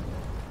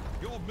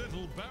 Your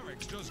middle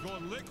barracks just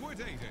got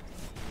liquidated.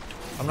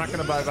 I'm not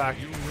gonna buy back.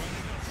 You running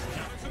a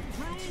skeleton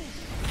crew?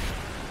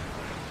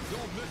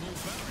 Your middle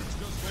barracks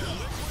just got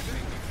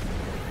liquidated.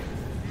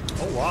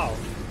 Oh wow.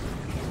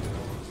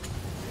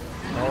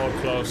 Oh,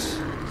 close.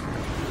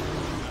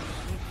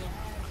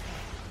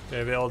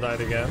 Okay, they all died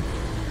again.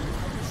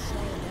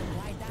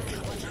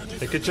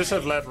 They could just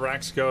have let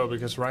Rax go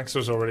because Rax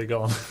was already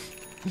gone.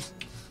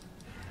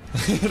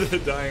 They're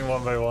dying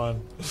one by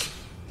one.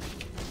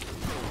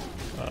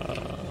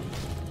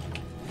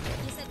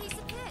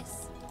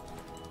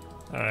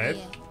 Alright.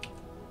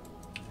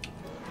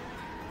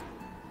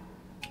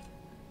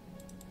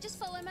 Just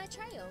follow my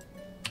trail.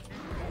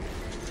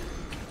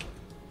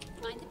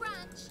 Find the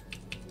branch.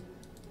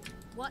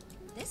 What?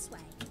 This way?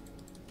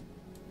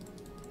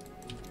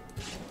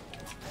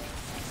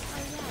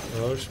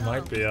 Roche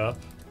might be up.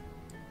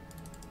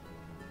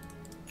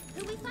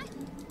 Who we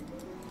fighting?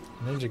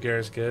 Ninja Gear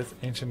is good.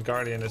 Ancient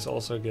Guardian is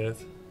also good.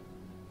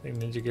 I think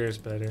Ninja Gear is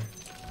better.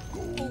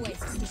 Always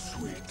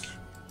sweet.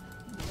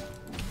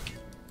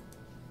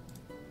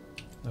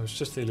 No, it's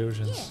just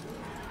illusions.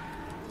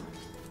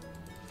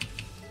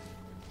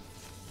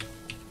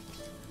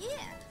 Yeah.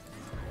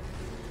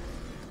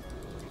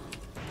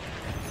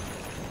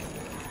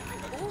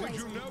 Did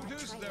you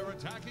notice they're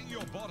attacking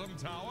your bottom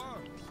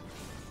tower?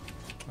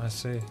 I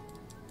see.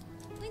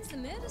 When's the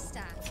murder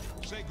start?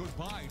 Say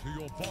goodbye to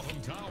your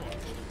bottom tower.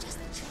 Just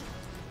the trick.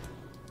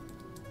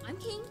 I'm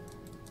king.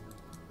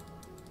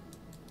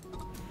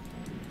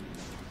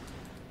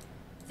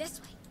 This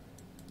way.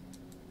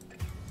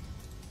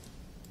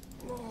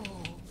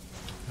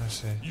 I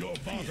see. Your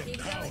bottom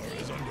tower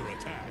is under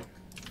attack.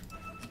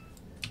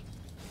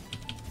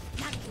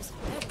 That was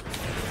murder.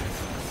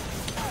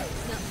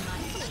 Not my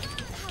fault.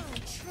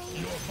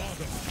 Your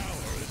bottom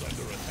tower is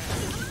under attack.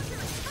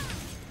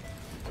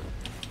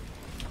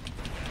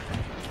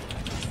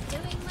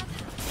 Doing my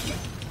part.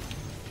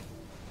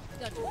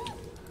 Good.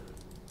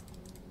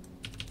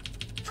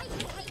 Hey,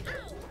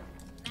 ow!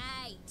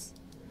 Mate.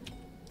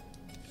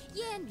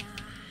 Yeah,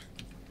 nah.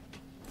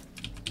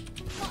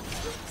 What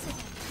looks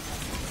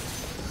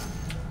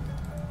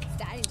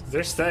again?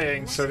 They're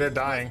staying, so they're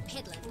dying.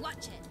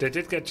 Watch it. They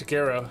did get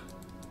Jakiro.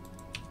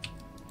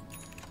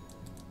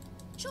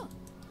 Sure.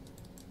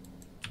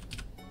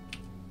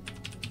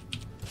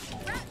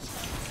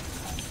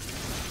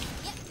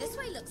 Yep, this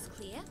way looks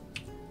clear.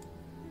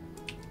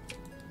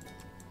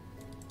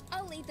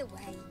 I'll lead the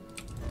way.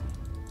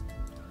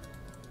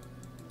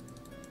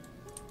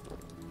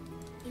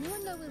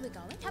 Anyone know where we're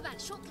going? How about a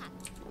shortcut?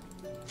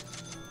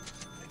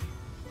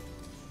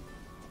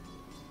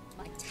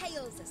 My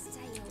tail's a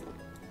sail.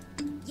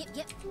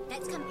 Yep,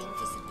 that's come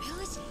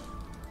invisibility.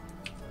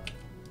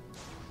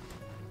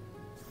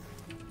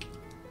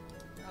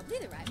 Probably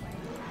the right way.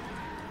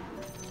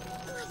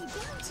 Bloody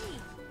bounty!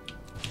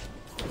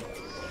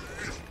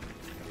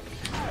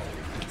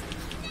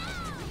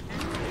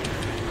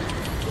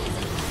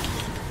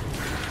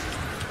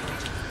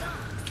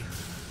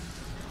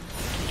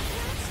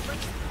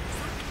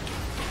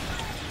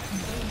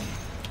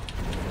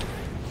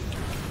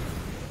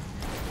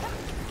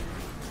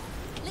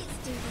 Let's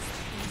do this.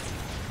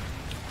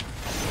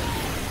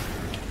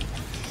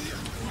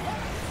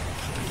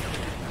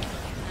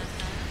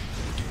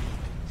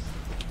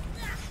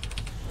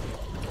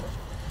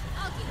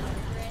 I'll get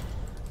over it.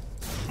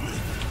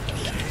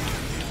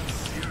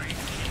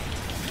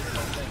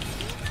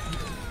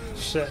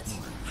 Shit.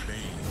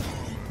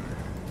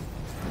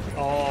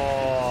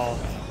 Oh.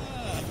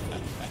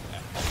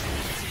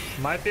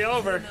 Might be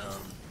over.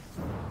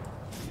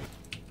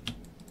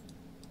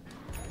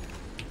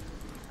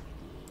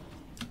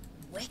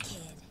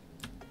 Wicked.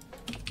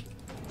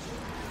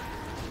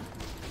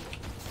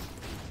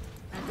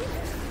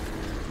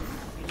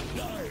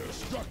 Dire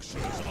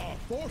structures are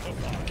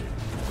fortified.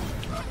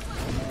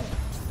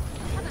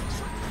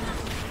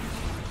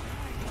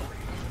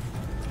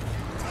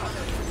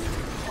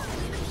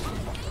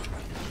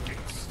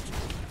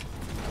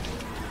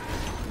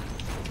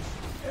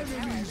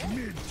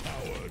 Mid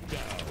tower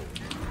down.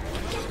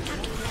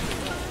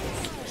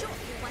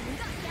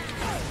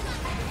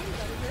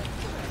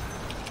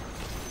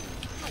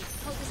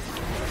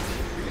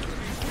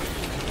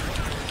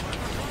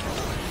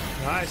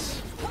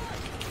 Nice.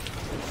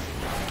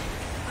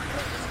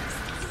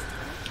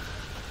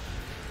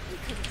 You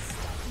couldn't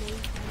stop me.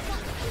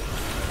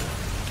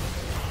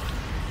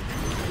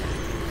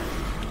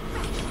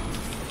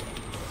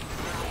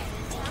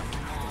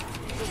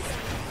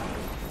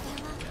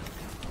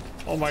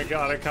 Oh my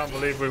god, I can't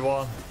believe we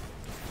won.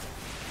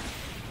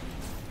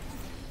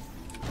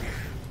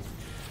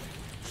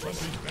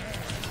 Something bad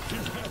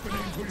is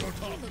happening to your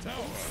top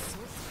tower.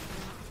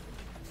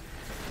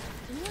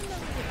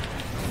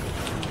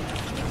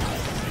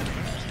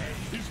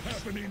 Is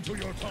happening to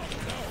your top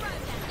tower.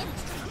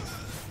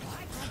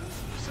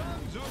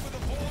 Sun's over the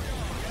 4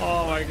 yards.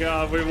 Oh my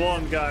god, we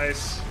won,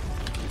 guys.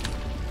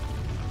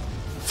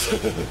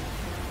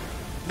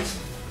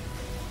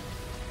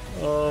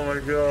 Oh my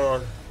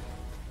god.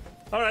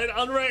 Alright,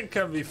 unranked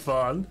can be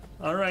fun.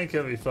 Unranked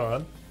can be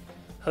fun.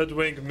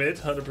 Hoodwink mid,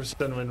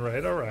 100% win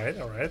rate. Alright,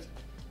 alright.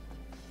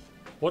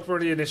 What were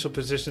the initial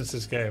positions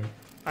this game?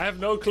 I have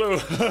no clue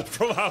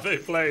from how they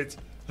played.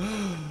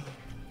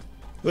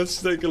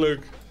 Let's take a look.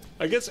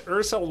 I guess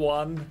Ursa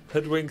 1,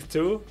 Hoodwink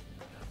 2.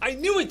 I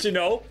knew it, you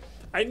know.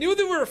 I knew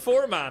they were a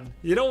 4-man.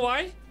 You know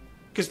why?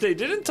 Because they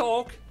didn't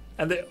talk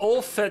and they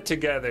all fed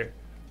together.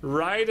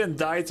 Ride and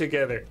die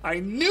together. I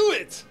knew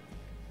it!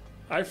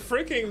 I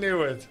freaking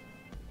knew it.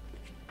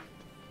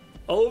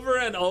 Over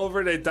and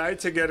over they died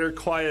together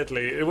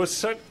quietly. It was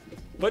such...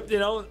 But, you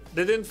know,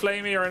 they didn't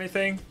flame me or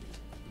anything.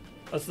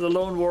 That's the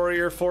Lone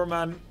Warrior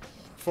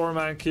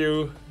 4-man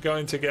queue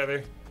going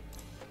together.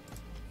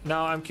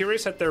 Now, I'm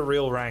curious at their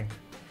real rank.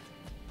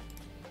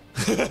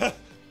 The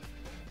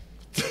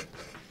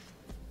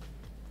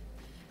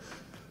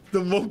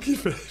monkey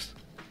face.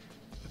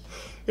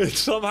 It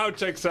somehow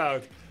checks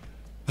out.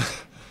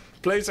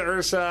 Plays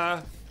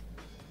Ursa.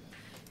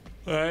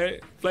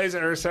 Alright. Plays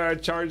Ursa,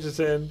 charges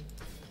in.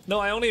 No,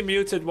 I only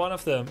muted one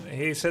of them.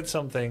 He said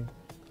something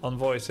on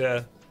voice,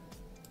 yeah.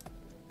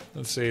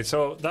 Let's see.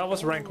 So that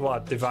was rank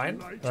what?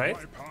 Divine, right?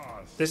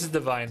 This is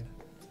Divine.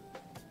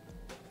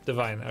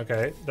 Divine,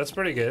 okay. That's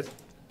pretty good.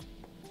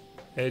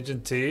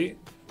 Agent T.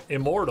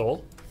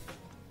 Immortal.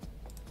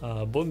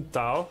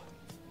 Buntao.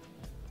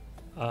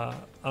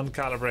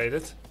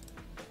 Uncalibrated.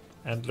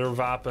 And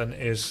Lurwapen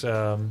is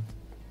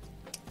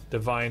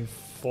Divine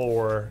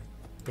 4.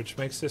 Which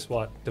makes this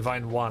what?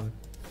 Divine 1.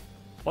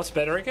 What's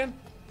better again?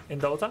 In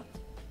Dota?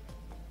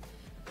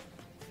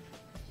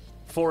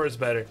 4 is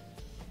better.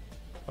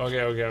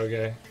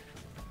 Okay.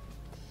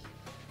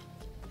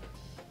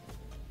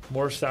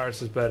 More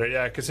stars is better.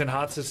 Yeah, because in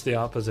HOTS it's the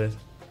opposite.